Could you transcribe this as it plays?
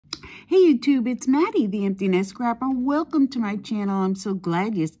Hey YouTube, it's Maddie, the Empty Nest Scrapper. Welcome to my channel. I'm so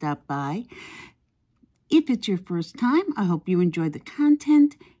glad you stopped by. If it's your first time, I hope you enjoy the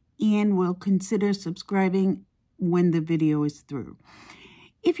content and will consider subscribing when the video is through.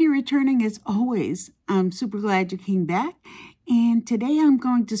 If you're returning, as always, I'm super glad you came back. And today I'm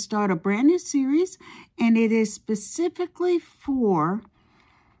going to start a brand new series, and it is specifically for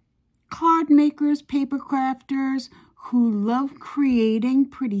card makers, paper crafters, who love creating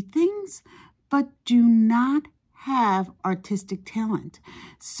pretty things, but do not have artistic talent.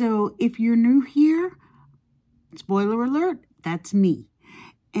 So if you're new here, spoiler alert, that's me.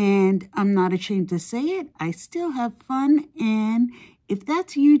 And I'm not ashamed to say it, I still have fun. And if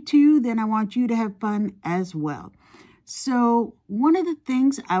that's you too, then I want you to have fun as well. So one of the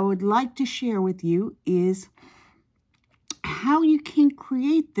things I would like to share with you is how you can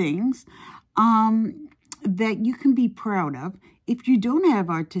create things that you can be proud of if you don't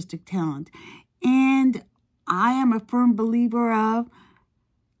have artistic talent. And I am a firm believer of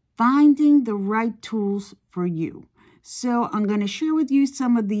finding the right tools for you. So I'm going to share with you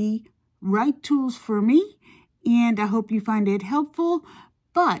some of the right tools for me, and I hope you find it helpful,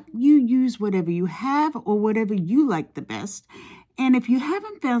 but you use whatever you have or whatever you like the best. And if you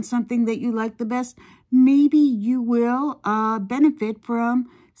haven't found something that you like the best, maybe you will benefit from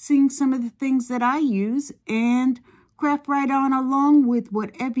seeing some of the things that I use and craft right on along with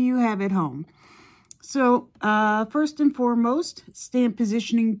whatever you have at home. So first and foremost, stamp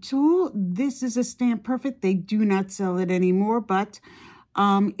positioning tool. This is a Stamp Perfect. They do not sell it anymore, but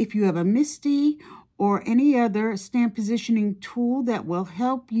if you have a MISTI or any other stamp positioning tool that will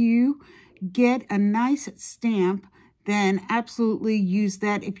help you get a nice stamp, then absolutely use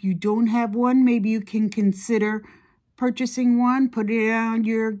that. If you don't have one, maybe you can consider purchasing one, put it on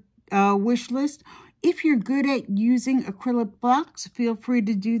your wish list. If you're good at using acrylic blocks, feel free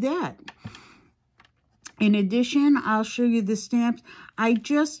to do that. In addition, I'll show you the stamps. I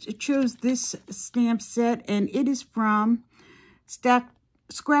just chose this stamp set, and it is from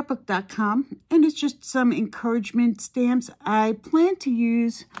scrapbook.com, and it's just some encouragement stamps. I plan to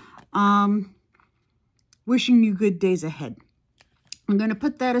use wishing you good days ahead. I'm going to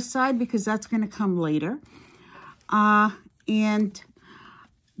put that aside because that's going to come later. And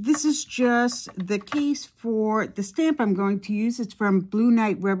this is just the case for the stamp I'm going to use. It's from Blue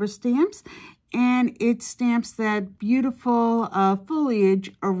Knight Rubber Stamps, and it stamps that beautiful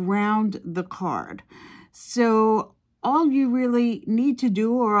foliage around the card. So all you really need to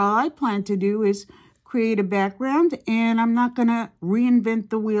do, or all I plan to do, is create a background, and I'm not going to reinvent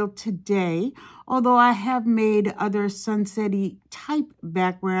the wheel today, although I have made other sunset-y type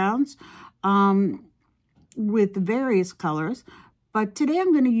backgrounds with various colors. But today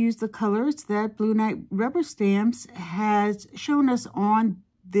I'm going to use the colors that Blue Knight Rubber Stamps has shown us on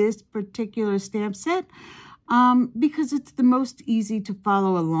this particular stamp set because it's the most easy to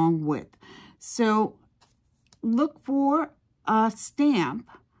follow along with. So look for a stamp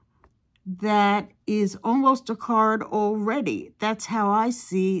that is almost a card already. That's how I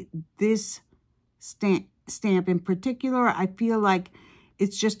see this stamp in particular. I feel like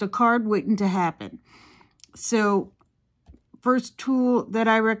it's just a card waiting to happen. So first tool that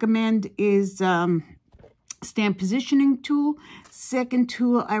I recommend is stamp positioning tool. Second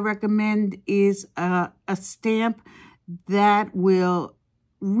tool I recommend is a stamp that will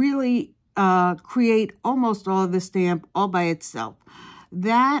really create almost all of the stamp all by itself.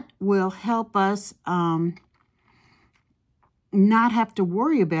 That will help us not have to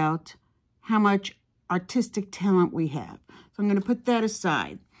worry about how much artistic talent we have. So I'm going to put that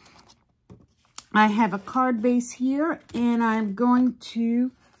aside. I have a card base here, and I'm going to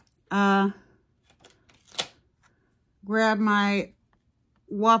grab my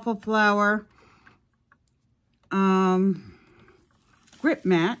Waffle Flower grip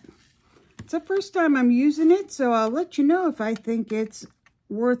mat. It's the first time I'm using it, so I'll let you know if I think it's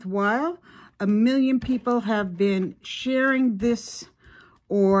worthwhile. A million people have been sharing this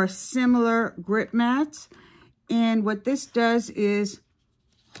or similar grip mats, and what this does is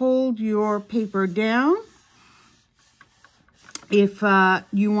hold your paper down if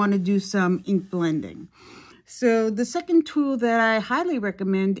you want to do some ink blending. So the second tool that I highly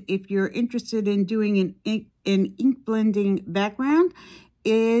recommend if you're interested in doing an ink blending background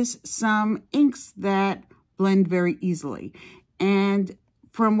is some inks that blend very easily. And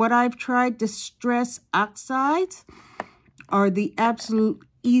from what I've tried, Distress Oxides are the absolute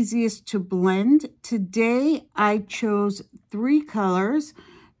easiest to blend. Today I chose 3 colors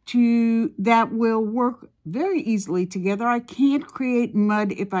that will work very easily together. I can't create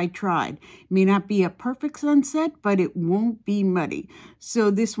mud if I tried. It may not be a perfect sunset, but it won't be muddy.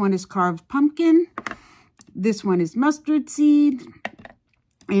 So this one is carved pumpkin. This one is mustard seed.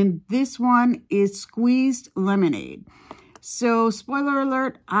 And this one is squeezed lemonade. So spoiler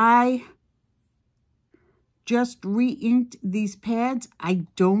alert, I just re-inked these pads. I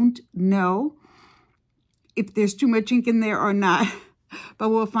don't know if there's too much ink in there or not, but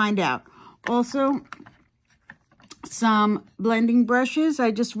we'll find out. Also, some blending brushes.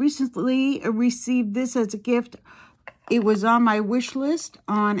 I just recently received this as a gift. It was on my wish list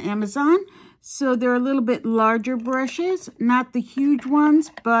on Amazon. So they're a little bit larger brushes, not the huge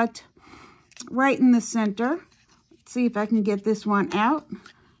ones, but right in the center. Let's see if I can get this one out.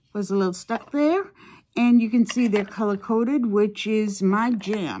 Was a little stuck there. And you can see they're color-coded, which is my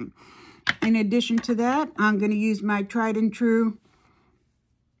jam. In addition to that, I'm going to use my tried and true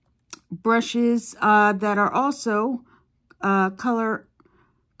brushes that are also color-coded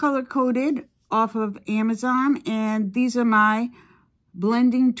off of Amazon. And these are my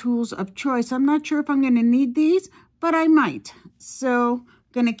blending tools of choice. I'm not sure if I'm going to need these, but I might. So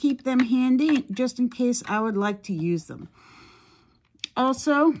going to keep them handy just in case I would like to use them.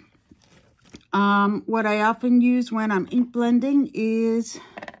 Also, what I often use when I'm ink blending is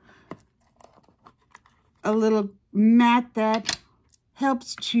a little mat that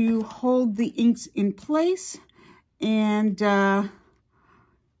helps to hold the inks in place. And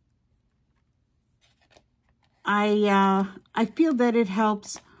I feel that it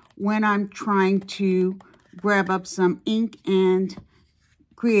helps when I'm trying to grab up some ink and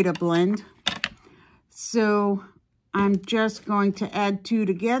create a blend. So I'm just going to add two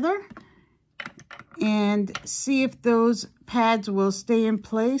together and see if those pads will stay in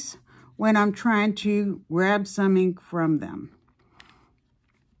place when I'm trying to grab some ink from them.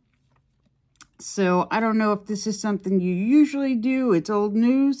 So I don't know if this is something you usually do. It's old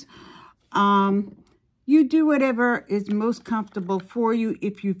news. You do whatever is most comfortable for you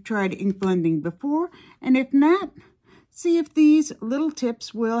if you've tried ink blending before. And if not, see if these little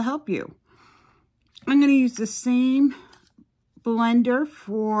tips will help you. I'm going to use the same blender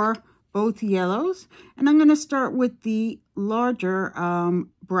for both yellows. And I'm going to start with the larger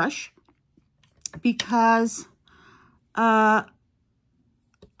brush because I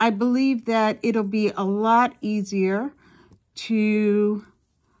believe that it'll be a lot easier to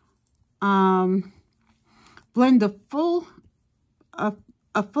blend a full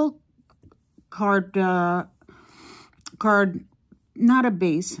card, not a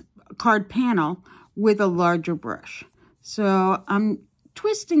base, card panel with a larger brush. So I'm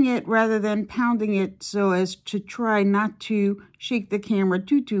twisting it rather than pounding it so as to try not to shake the camera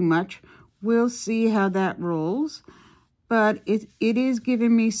too much. We'll see how that rolls. But it is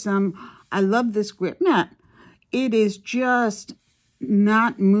giving me some, I love this grip mat. It is just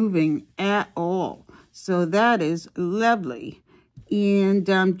not moving at all. So that is lovely. And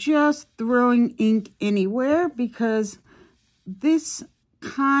I'm just throwing ink anywhere because this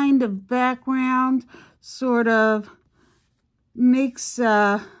kind of background sort of makes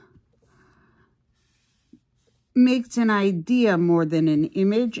an idea more than an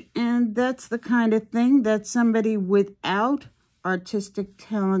image, and that's the kind of thing that somebody without artistic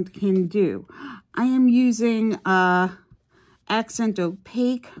talent can do. I am using Accent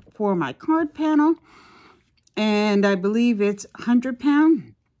Opaque for my card panel, and I believe it's 100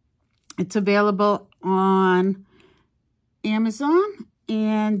 pound. It's available on Amazon,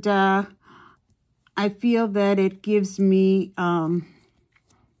 and I feel that it gives me a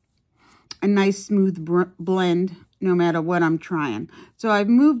nice smooth blend no matter what I'm trying. So I've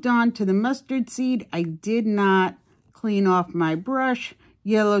moved on to the mustard seed. I did not clean off my brush.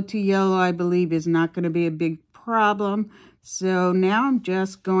 Yellow to yellow, I believe, is not going to be a big problem. So now I'm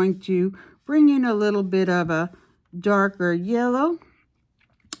just going to bring in a little bit of a darker yellow.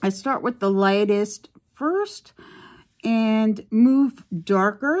 I start with the lightest first and move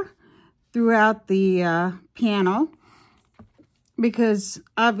darker throughout the panel, because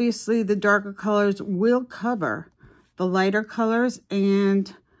obviously the darker colors will cover the lighter colors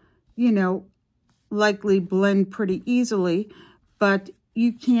and, you know, likely blend pretty easily, but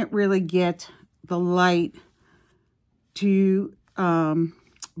you can't really get the light to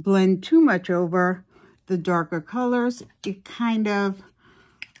blend too much over the darker colors. It kind of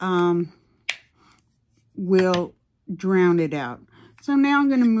will drown it out. So now I'm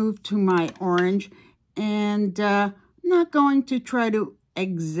going to move to my orange, and I'm not going to try to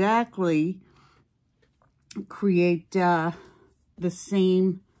exactly create the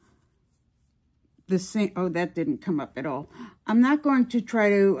same the same. Oh, that didn't come up at all. I'm not going to try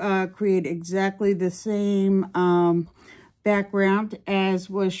to create exactly the same background as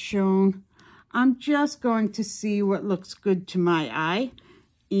was shown. I'm just going to see what looks good to my eye.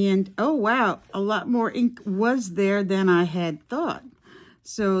 And oh wow, a lot more ink was there than I had thought.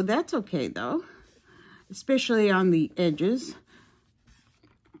 So that's okay though, especially on the edges.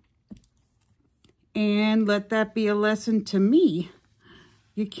 And let that be a lesson to me.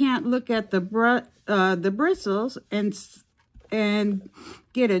 You can't look at the bristles and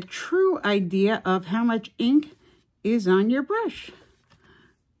get a true idea of how much ink is on your brush.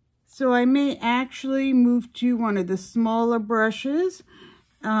 So I may actually move to one of the smaller brushes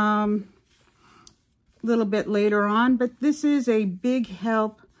a little bit later on, but this is a big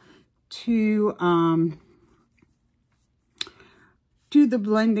help to do the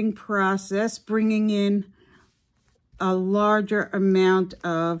blending process, bringing in a larger amount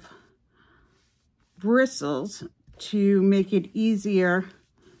of bristles to make it easier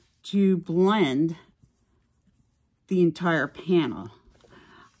to blend the entire panel.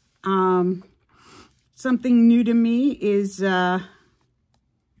 Something new to me is hand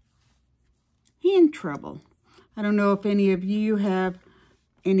trouble. I don't know if any of you have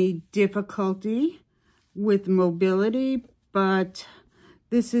any difficulty with mobility, but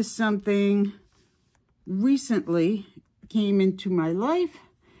this is something recently came into my life,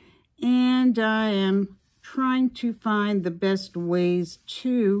 and I am trying to find the best ways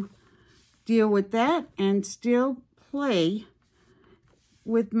to deal with that and still play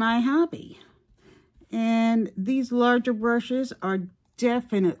with my hobby. And these larger brushes are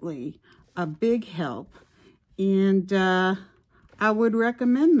definitely a big help, and I would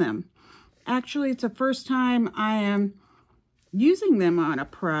recommend them. Actually, it's the first time I am using them on a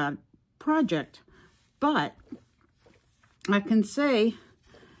project, but I can say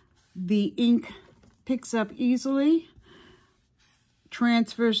the ink picks up easily,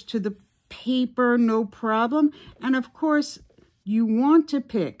 transfers to the paper no problem, and of course you want to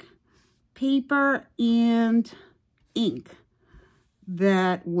pick paper and ink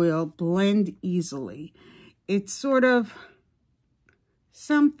that will blend easily. It's sort of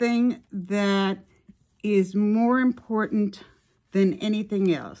something that is more important than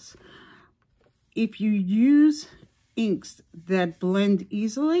anything else. If you use inks that blend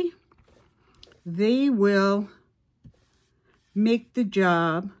easily, they will make the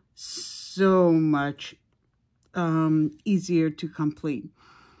job so much easier to complete.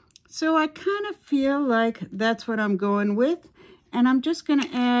 So I kind of feel like that's what I'm going with, and I'm just going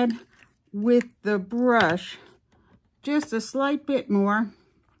to add with the brush just a slight bit more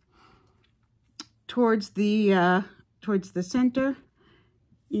towards the center,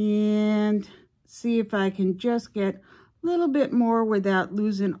 and see if I can just get a little bit more without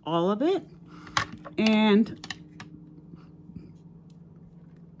losing all of it and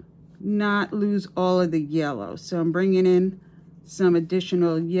not lose all of the yellow. So I'm bringing in some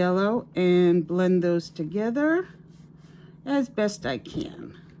additional yellow and blend those together as best I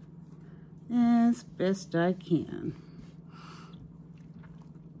can. As best I can.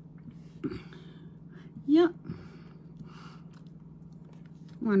 Yep.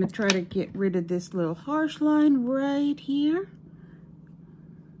 I want to try to get rid of this little harsh line right here.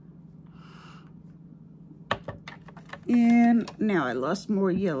 And now I lost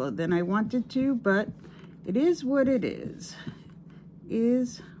more yellow than I wanted to, but it is what it is.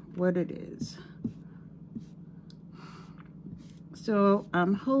 Is what it is. So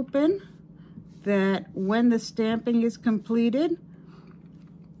I'm hoping that when the stamping is completed,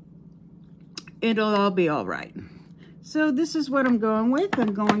 it'll all be all right. So this is what I'm going with.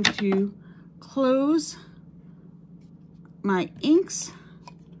 I'm going to close my inks.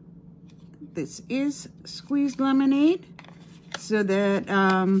 This is squeezed lemonade so that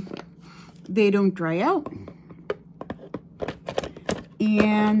they don't dry out.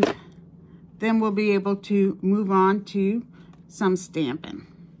 And then we'll be able to move on to some stamping.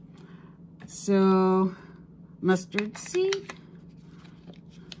 So mustard seed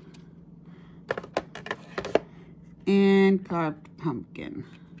and carved pumpkin.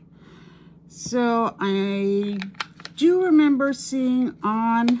 So I do remember seeing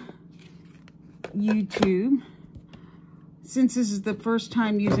on YouTube, since this is the first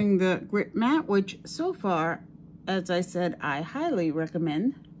time using the grip mat, which so far, as I said, I highly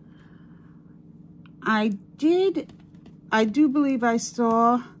recommend. I do believe I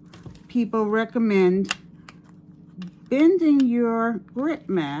saw people recommend bending your grip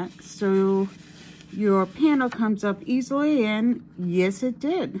mat so your panel comes up easily, and yes, it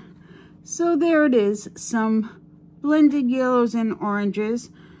did. So there it is, some blended yellows and oranges,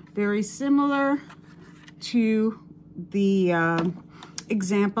 very similar to the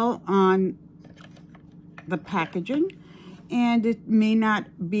example on the packaging, and it may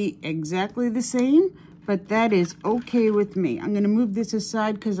not be exactly the same, but that is okay with me. I'm going to move this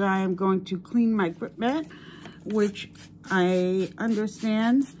aside because I am going to clean my grip mat, which I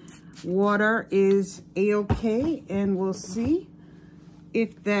understand water is a-okay, and we'll see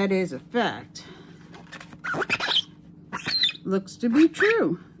if that is a fact. Looks to be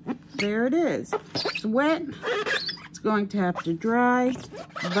true. There it is. It's wet. It's going to have to dry,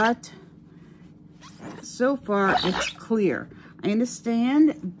 but so far it's clear. I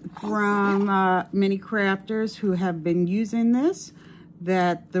understand from many crafters who have been using this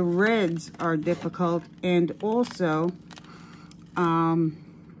that the reds are difficult, and also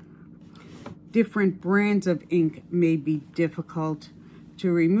different brands of ink may be difficult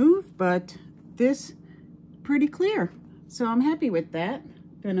to remove, but this pretty clear. So I'm happy with that.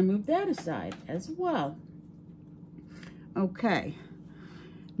 Gonna move that aside as well. Okay,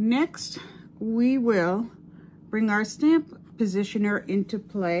 next we will bring our stamp positioner into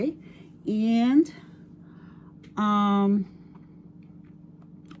play, and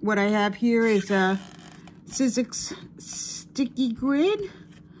what I have here is a Sizzix sticky grid.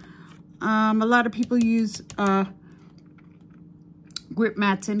 A lot of people use grip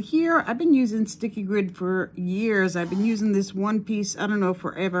mats in here. I've been using sticky grid for years. I've been using this one piece, I don't know,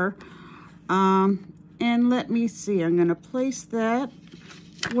 forever. And let me see, I'm gonna place that,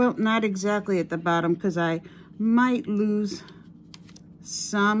 well, not exactly at the bottom because I might lose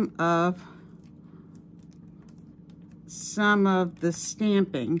some of the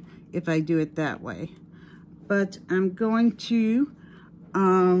stamping if I do it that way. But I'm going to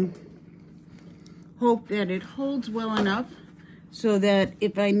hope that it holds well enough so that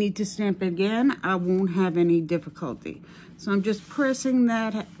if I need to stamp again, I won't have any difficulty. So I'm just pressing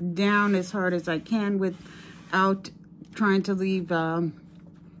that down as hard as I can without trying to leave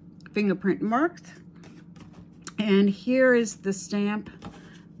fingerprint marks. And here is the stamp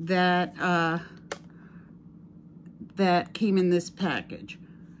that that came in this package.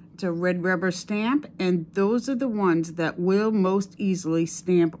 It's a red rubber stamp, and those are the ones that will most easily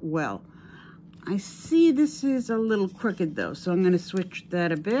stamp well. I see this is a little crooked though, so I'm going to switch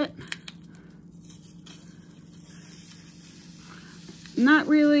that a bit. Not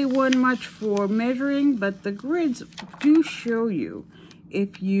really one much for measuring, but the grids do show you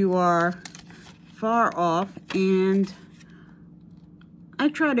if you are far off, and I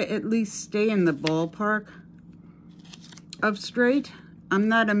try to at least stay in the ballpark of straight. I'm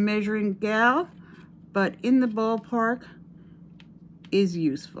not a measuring gal, but in the ballpark is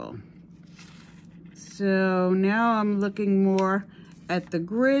useful. So now I'm looking more at the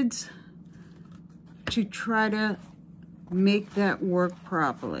grids to try to make that work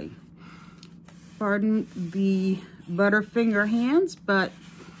properly. Pardon the butterfinger hands, but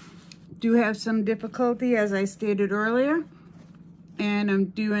do have some difficulty, as I stated earlier, and I'm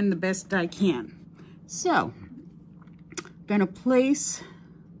doing the best I can. So, gonna place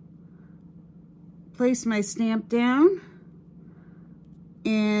my stamp down,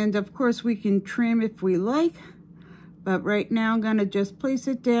 and of course we can trim if we like, but right now I'm gonna just place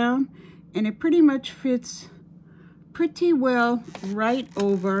it down, and it pretty much fits pretty well right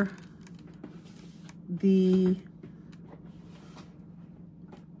over the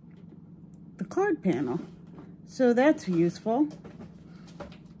card panel. So that's useful.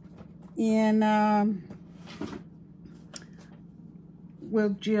 And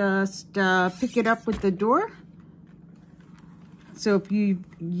we'll just pick it up with the door. So if you've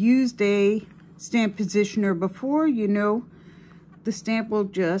used a stamp positioner before, you know the stamp will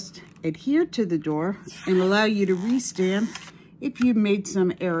just adhere to the door and allow you to restamp if you've made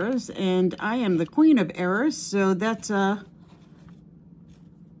some errors. And I am the queen of errors, so that's a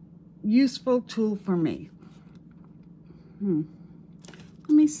useful tool for me. Let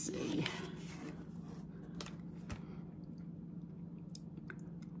me see.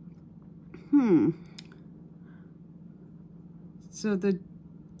 So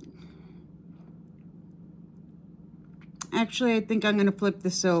actually, I think I'm gonna flip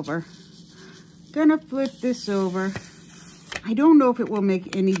this over. Gonna flip this over. I don't know if it will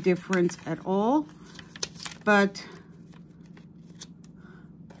make any difference at all, but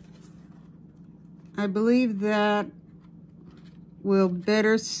I believe that will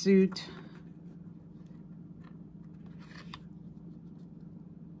better suit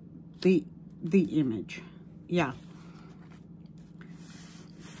the image. Yeah.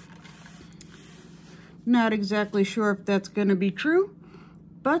 Not exactly sure if that's going to be true,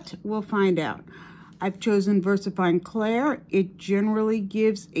 but we'll find out. I've chosen VersaFine Clair. It generally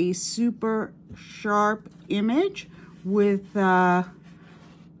gives a super sharp image with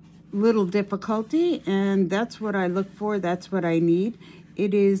little difficulty, and that's what I look for. That's what I need.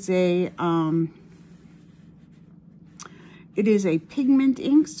 It is a pigment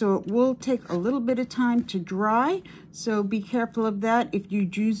ink, so it will take a little bit of time to dry. So be careful of that if you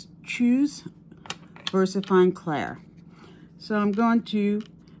choose VersaFine Clair. So I'm going to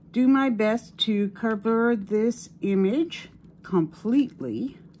do my best to cover this image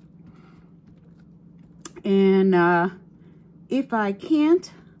completely. And if I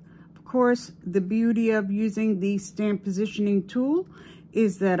can't, of course, the beauty of using the stamp positioning tool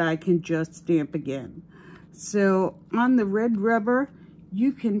is that I can just stamp again. So on the red rubber,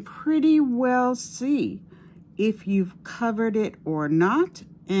 you can pretty well see if you've covered it or not,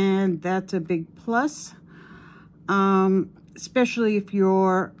 and that's a big plus, especially if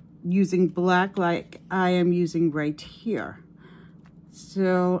you're using black like I am using right here.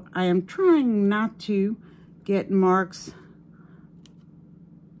 So I am trying not to get marks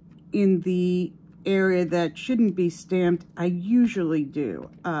in the area that shouldn't be stamped. I usually do.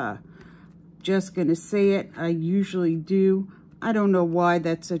 Just gonna say it, I usually do. I don't know why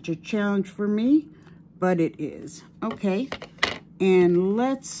that's such a challenge for me, but it is. Okay, and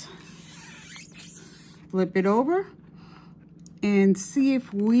let's flip it over and see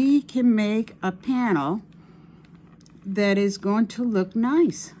if we can make a panel that is going to look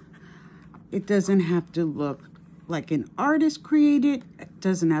nice. It doesn't have to look like an artist created. It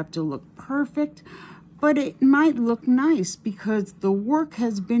doesn't have to look perfect, but it might look nice because the work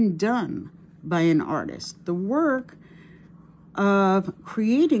has been done by an artist. The work of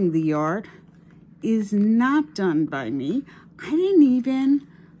creating the art is not done by me. I didn't even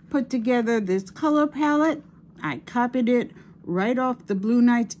put together this color palette. I copied it right off the Blue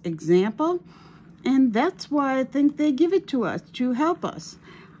Nights example, and that's why I think they give it to us to help us.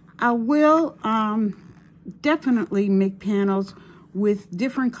 I will definitely make panels with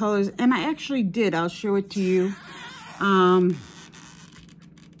different colors, and I actually did. I'll show it to you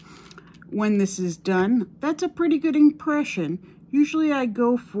when this is done. That's a pretty good impression. Usually I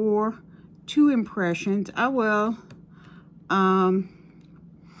go for 2 impressions. I will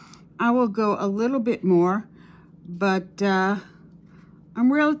go a little bit more, but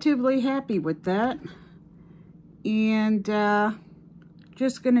I'm relatively happy with that. And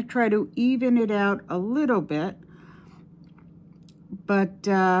just gonna try to even it out a little bit, but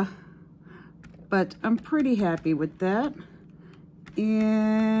I'm pretty happy with that.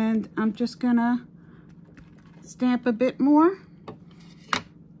 And I'm just gonna stamp a bit more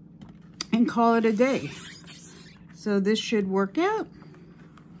and call it a day. So this should work out.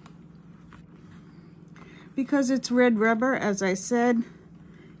 Because it's red rubber, as I said,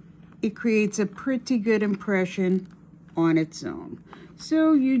 it creates a pretty good impression on its own.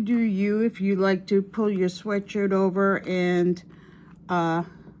 So you do you. If you like to pull your sweatshirt over and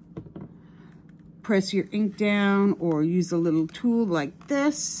press your ink down, or use a little tool like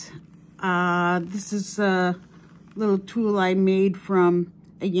this. This is a little tool I made from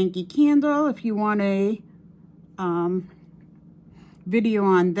a Yankee Candle. If you want a video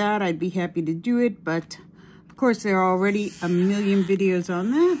on that, I'd be happy to do it, but of course there are already a million videos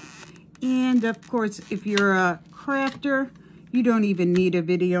on that. And of course, if you're a crafter, you don't even need a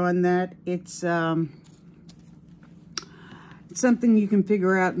video on that. It's something you can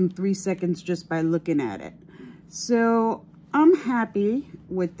figure out in 3 seconds just by looking at it. So I'm happy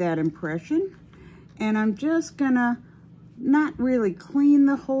with that impression, and I'm just gonna not really clean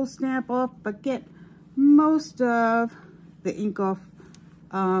the whole stamp off, but get most of the ink off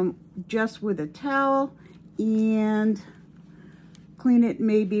just with a towel, and clean it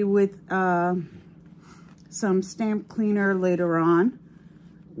maybe with some stamp cleaner later on,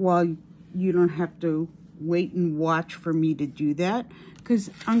 while you don't have to wait and watch for me to do that,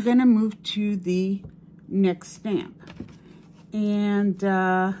 because I'm gonna move to the next stamp. And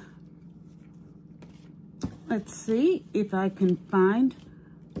let's see if I can find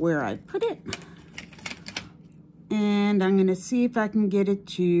where I put it. And I'm gonna see if I can get it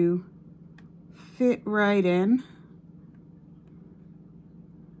to fit right in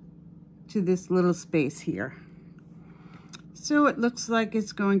to this little space here. So it looks like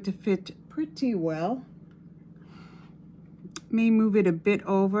it's going to fit pretty well. May move it a bit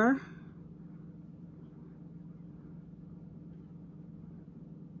over.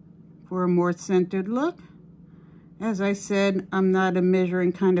 For a more centered look. As I said, I'm not a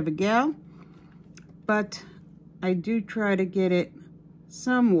measuring kind of a gal, but I do try to get it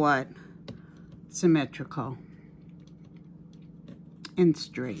somewhat symmetrical and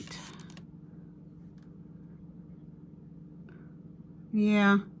straight.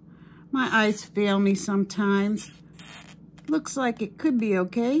 Yeah, my eyes fail me sometimes. Looks like it could be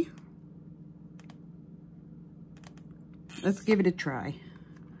okay. Let's give it a try.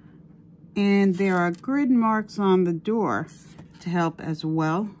 And there are grid marks on the door to help as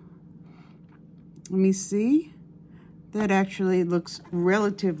well. Let me see. That actually looks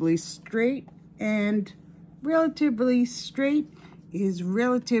relatively straight, and relatively straight is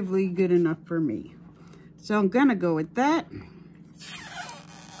relatively good enough for me. So I'm gonna go with that.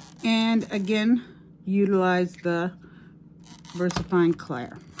 And again, utilize the VersaFine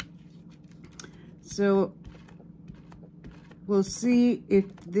Clair. So we'll see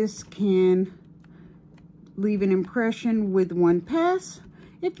if this can leave an impression with one pass.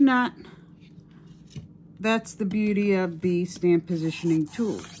 If not, that's the beauty of the stamp positioning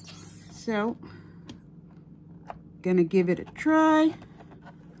tool. So, gonna give it a try.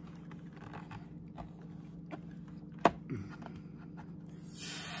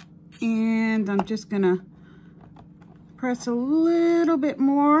 And I'm just gonna press a little bit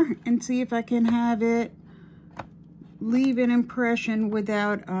more and see if I can have it leave an impression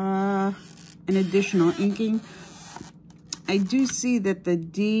without an additional inking. I do see that the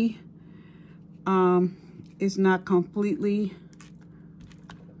D is not completely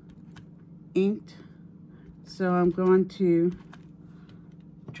inked, so I'm going to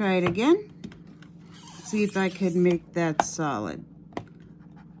try it again, see if I could make that solid.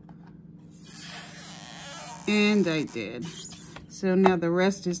 And I did. So now the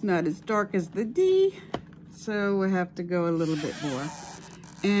rest is not as dark as the D, so we'll have to go a little bit more.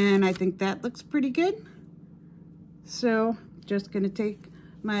 And I think that looks pretty good. So just gonna take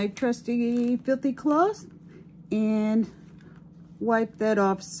my trusty filthy cloth and wipe that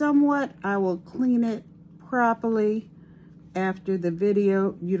off somewhat. I will clean it properly after the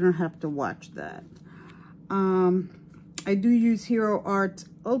video. You don't have to watch that. I do use Hero Arts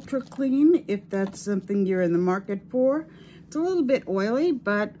Ultra Clean if that's something you're in the market for. It's a little bit oily,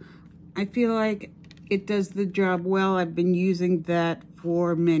 but I feel like it does the job well. I've been using that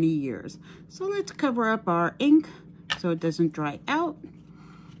for many years. So let's cover up our ink so it doesn't dry out,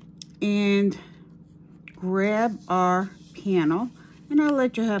 and grab our panel, and I'll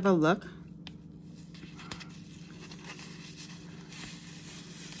let you have a look.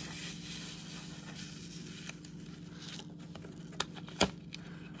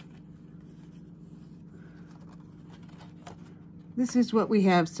 This is what we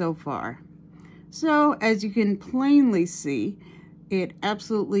have so far. So as you can plainly see, it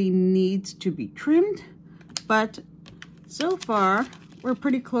absolutely needs to be trimmed, but so far we're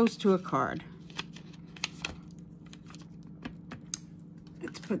pretty close to a card.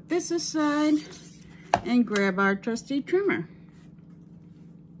 Let's put this aside and grab our trusty trimmer.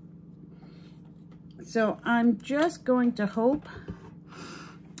 So I'm just going to hope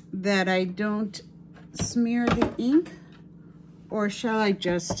that I don't smear the ink, or shall I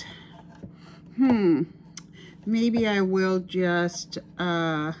just, maybe I will just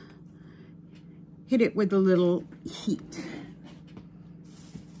hit it with a little heat.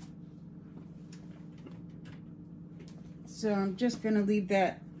 So I'm just gonna leave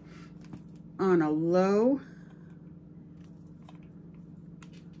that on a low.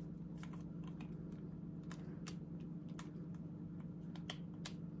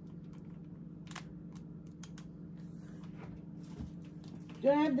 Do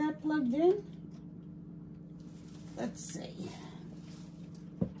I have that plugged in? Let's see.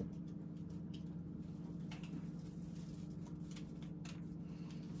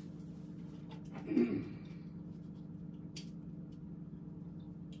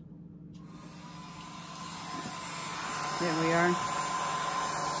 There we are.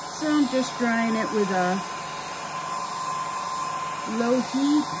 So I'm just drying it with a low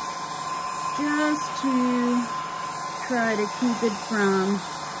heat just to try to keep it from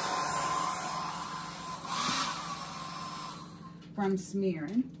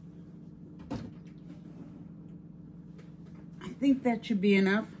smearing. I think that should be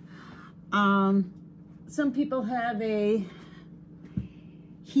enough. Some people have a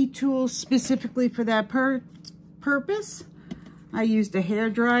heat tool specifically for that purpose. I used a hair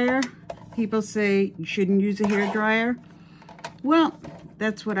dryer. People say you shouldn't use a hair dryer. Well,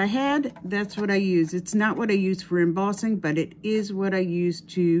 that's what I had. That's what I use. It's not what I use for embossing, but it is what I use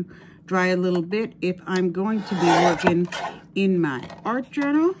to dry a little bit if I'm going to be working in my art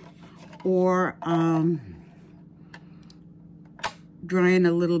journal, or drying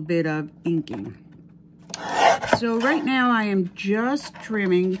a little bit of inking. So right now I am just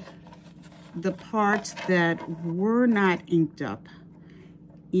trimming the parts that were not inked up,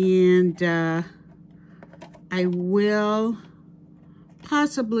 and I will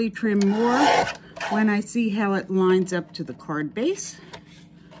possibly trim more when I see how it lines up to the card base.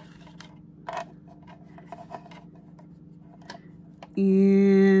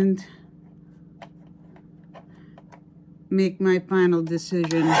 And make my final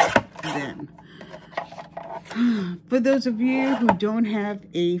decision then. For those of you who don't have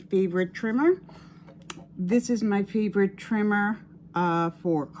a favorite trimmer, this is my favorite trimmer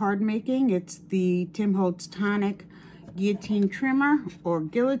for card making. It's the Tim Holtz Tonic Guillotine Trimmer, or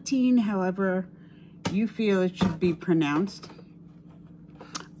Guillotine, however you feel it should be pronounced.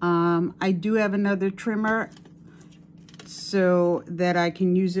 I do have another trimmer so that I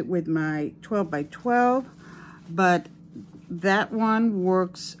can use it with my 12x12, but that one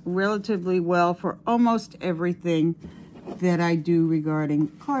works relatively well for almost everything that I do regarding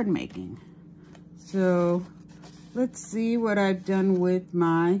card making. So let's see what I've done with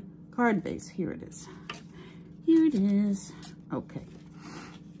my card base. Here it is. Here it is. Okay.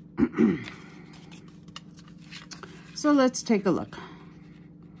 So let's take a look.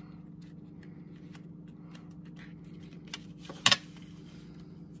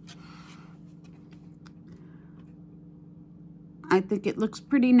 I think it looks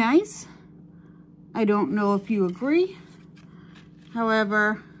pretty nice. I don't know if you agree.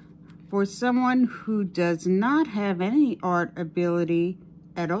 However, for someone who does not have any art ability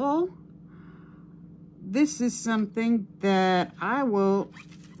at all, this is something that I will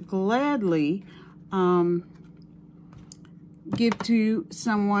gladly give to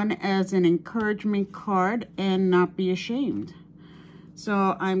someone as an encouragement card and not be ashamed.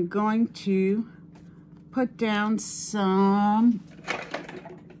 So I'm going to put down some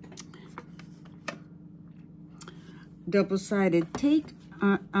double-sided tape.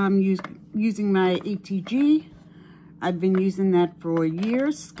 I'm using my ATG. I've been using that for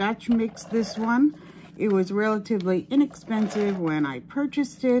years. Scotch Mix this one. It was relatively inexpensive when I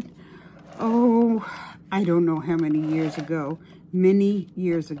purchased it. Oh, I don't know how many years ago. Many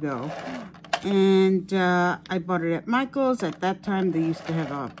years ago. And I bought it at Michael's. At that time, they used to have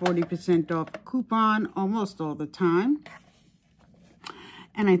a 40% off coupon almost all the time.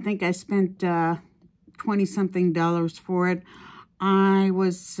 And I think I spent $20-something for it. I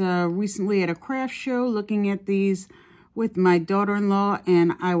was recently at a craft show looking at these with my daughter-in-law,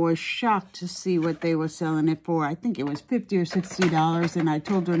 and I was shocked to see what they were selling it for. I think it was $50 or $60, and I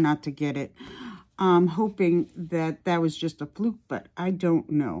told her not to get it, hoping that that was just a fluke, but I don't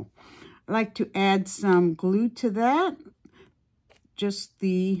know. I like to add some glue to that, just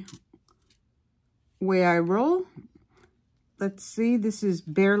the way I roll. Let's see, this is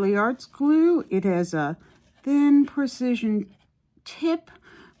Bearly Arts glue. It has a thin precision tip,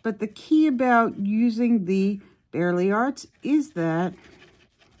 but the key about using the Bearly Arts is that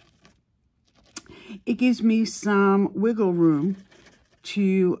it gives me some wiggle room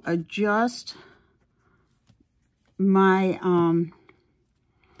to adjust my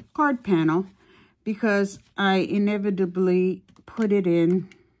card panel, because I inevitably put it in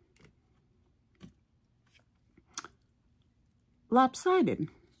lopsided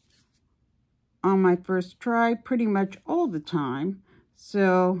on my first try pretty much all the time.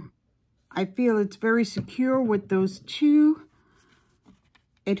 So I feel it's very secure with those two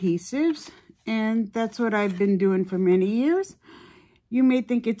adhesives, and that's what I've been doing for many years. You may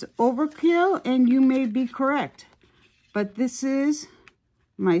think it's overkill, and you may be correct, but this is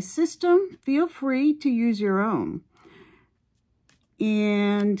my system. Feel free to use your own.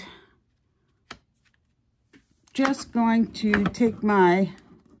 And just going to take my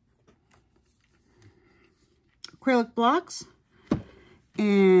acrylic blocks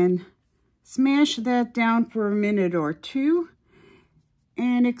and smash that down for a minute or two.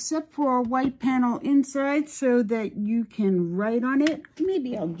 And except for a white panel inside so that you can write on it,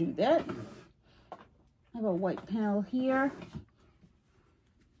 maybe I'll do that. I have a white panel here.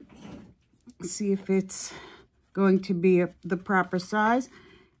 See if it's going to be the proper size.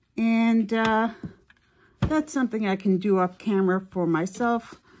 And that's something I can do off camera for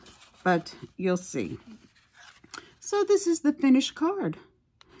myself, but you'll see. So this is the finished card.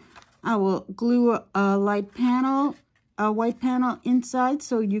 I will glue a white panel inside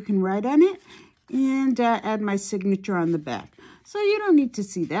so you can write on it, and add my signature on the back. So you don't need to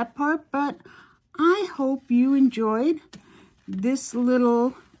see that part, but I hope you enjoyed this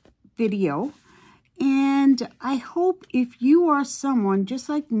little video. And I hope if you are someone just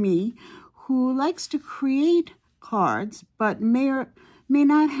like me who likes to create cards but may or may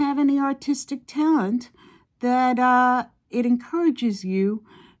not have any artistic talent, that it encourages you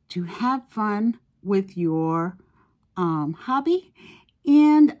to have fun with your hobby.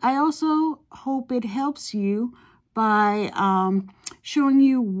 And I also hope it helps you by showing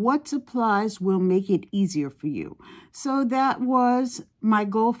you what supplies will make it easier for you. So that was my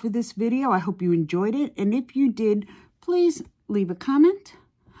goal for this video. I hope you enjoyed it. And if you did, please leave a comment,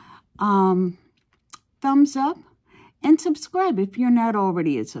 thumbs up, and subscribe if you're not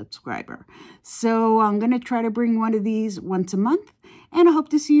already a subscriber. So I'm going to try to bring one of these once a month, and I hope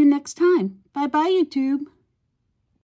to see you next time. Bye-bye, YouTube.